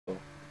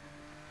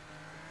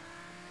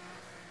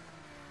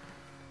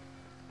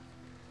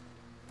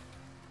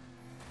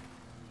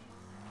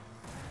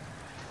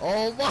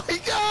Oh my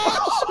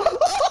gosh!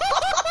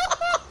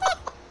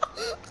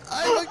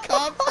 I'm a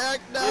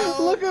compact now!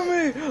 Look at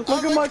me! Look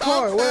I'm at a my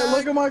car! Wait, look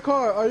compact. at my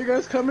car! Are you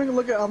guys coming?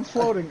 Look at, I'm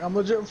floating. I'm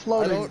legit I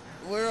floating. don't...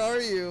 Where are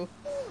you?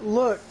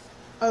 Look!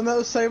 And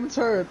the same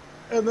turret.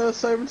 And the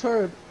same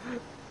turret.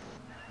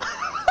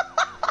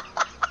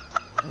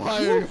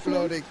 Why are you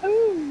floating?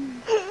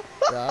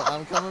 Yeah,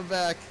 I'm coming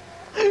back.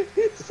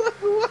 He's like,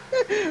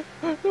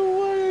 why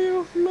are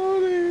you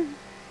floating?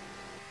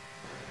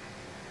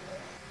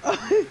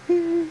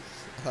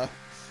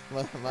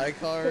 My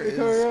car Hey, is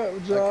hurry up, a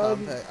John.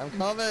 compact. I'm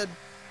coming!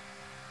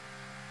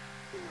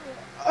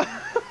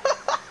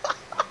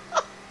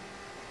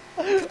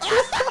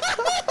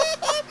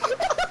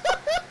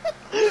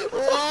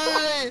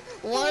 Why?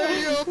 Why are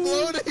you a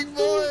floating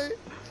boy?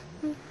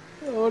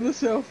 I want to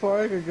see how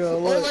far I can go. Oh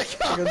Look, my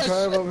I can gosh!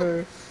 drive up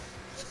here.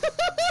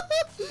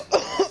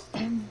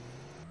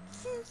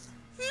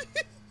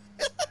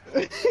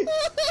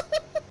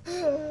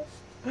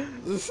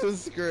 This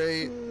is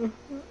great.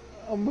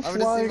 I'm a I'm gonna see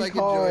if flying I can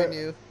car. join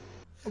you.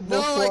 I'm No,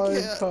 a I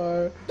flying can't.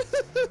 car.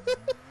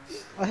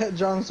 I hit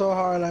John so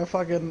hard I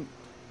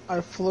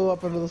flew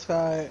up into the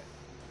sky.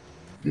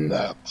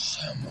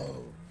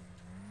 Maximo.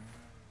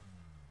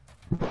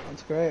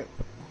 That's great.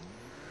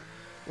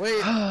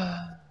 Wait,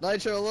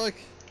 Nitro, look.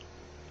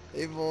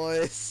 Hey,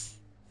 boys.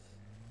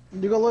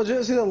 You can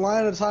legit see the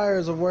line of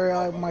tires of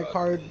where my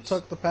car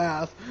took the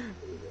path.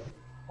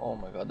 Oh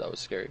my god, that was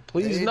scary.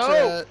 Please, Hey, no!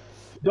 chat.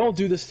 Don't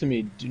do this to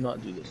me. Do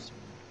not do this to me.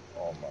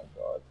 Oh my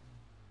god.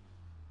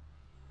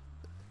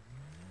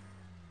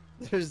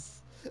 There's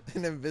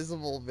an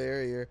invisible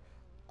barrier.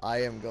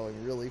 I am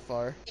going really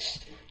far.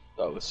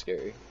 That was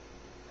scary.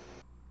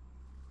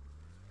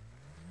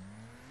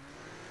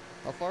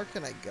 How far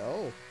can I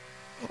go?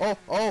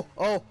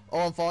 Oh,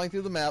 I'm falling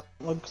through the map.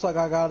 Looks like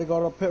I gotta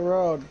go to pit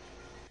road.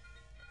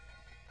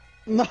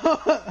 No!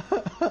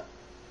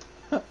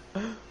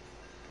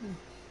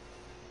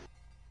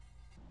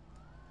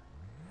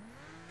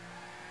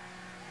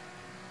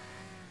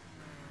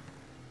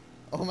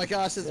 Oh my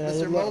gosh, it's Yeah,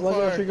 Mr.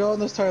 look, if you Mopar. go in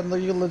this turn,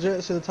 you can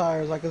legit see the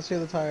tires. I can see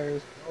the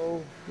tires.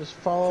 Oh. Just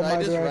follow Should my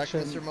I just wreck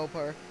direction. Mr.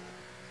 Mopar?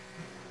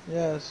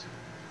 Yes.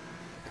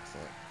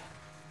 Excellent.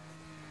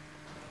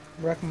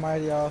 Wreck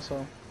Mighty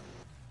also.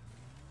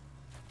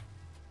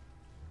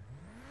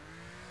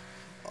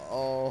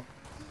 Oh.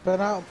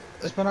 Spin out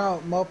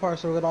Mopar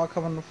so we could all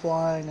come in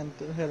flying and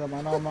hit him.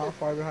 I know I'm not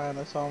far behind.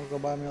 I saw him go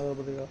by me a little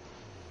bit ago.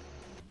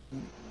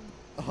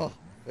 Oh.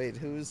 Wait,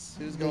 who's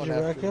Did going you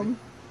after wreck me? him?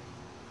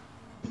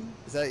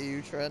 Is that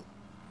you, Trent?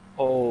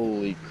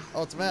 Holy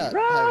Oh, it's Matt.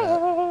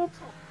 Hi, Matt.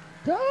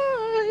 crap!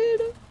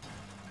 Died!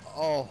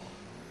 Oh.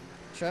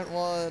 Trent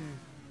won.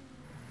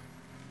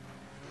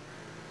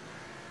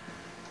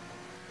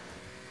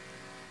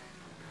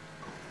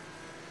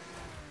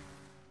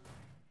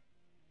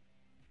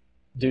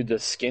 Dude, the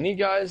skinny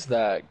guys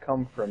that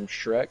come from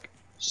Shrek,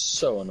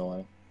 so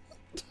annoying.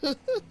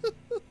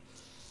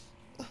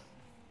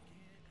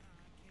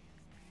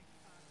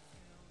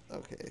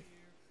 Okay.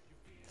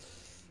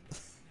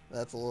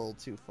 That's a little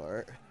too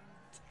far.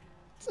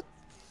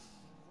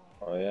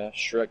 Oh yeah,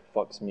 Shrek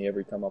fucks me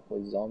every time I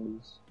play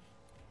zombies.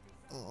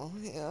 Oh,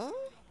 yeah?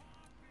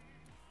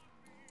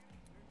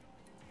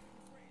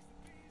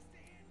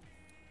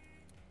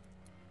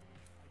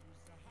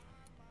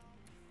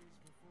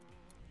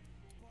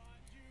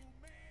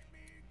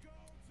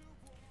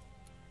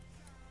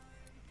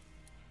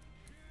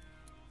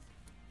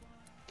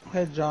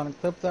 Hey John,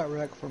 clip that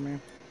wreck for me.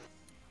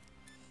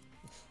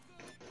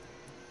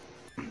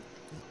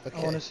 Okay.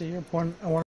 I want to see your point.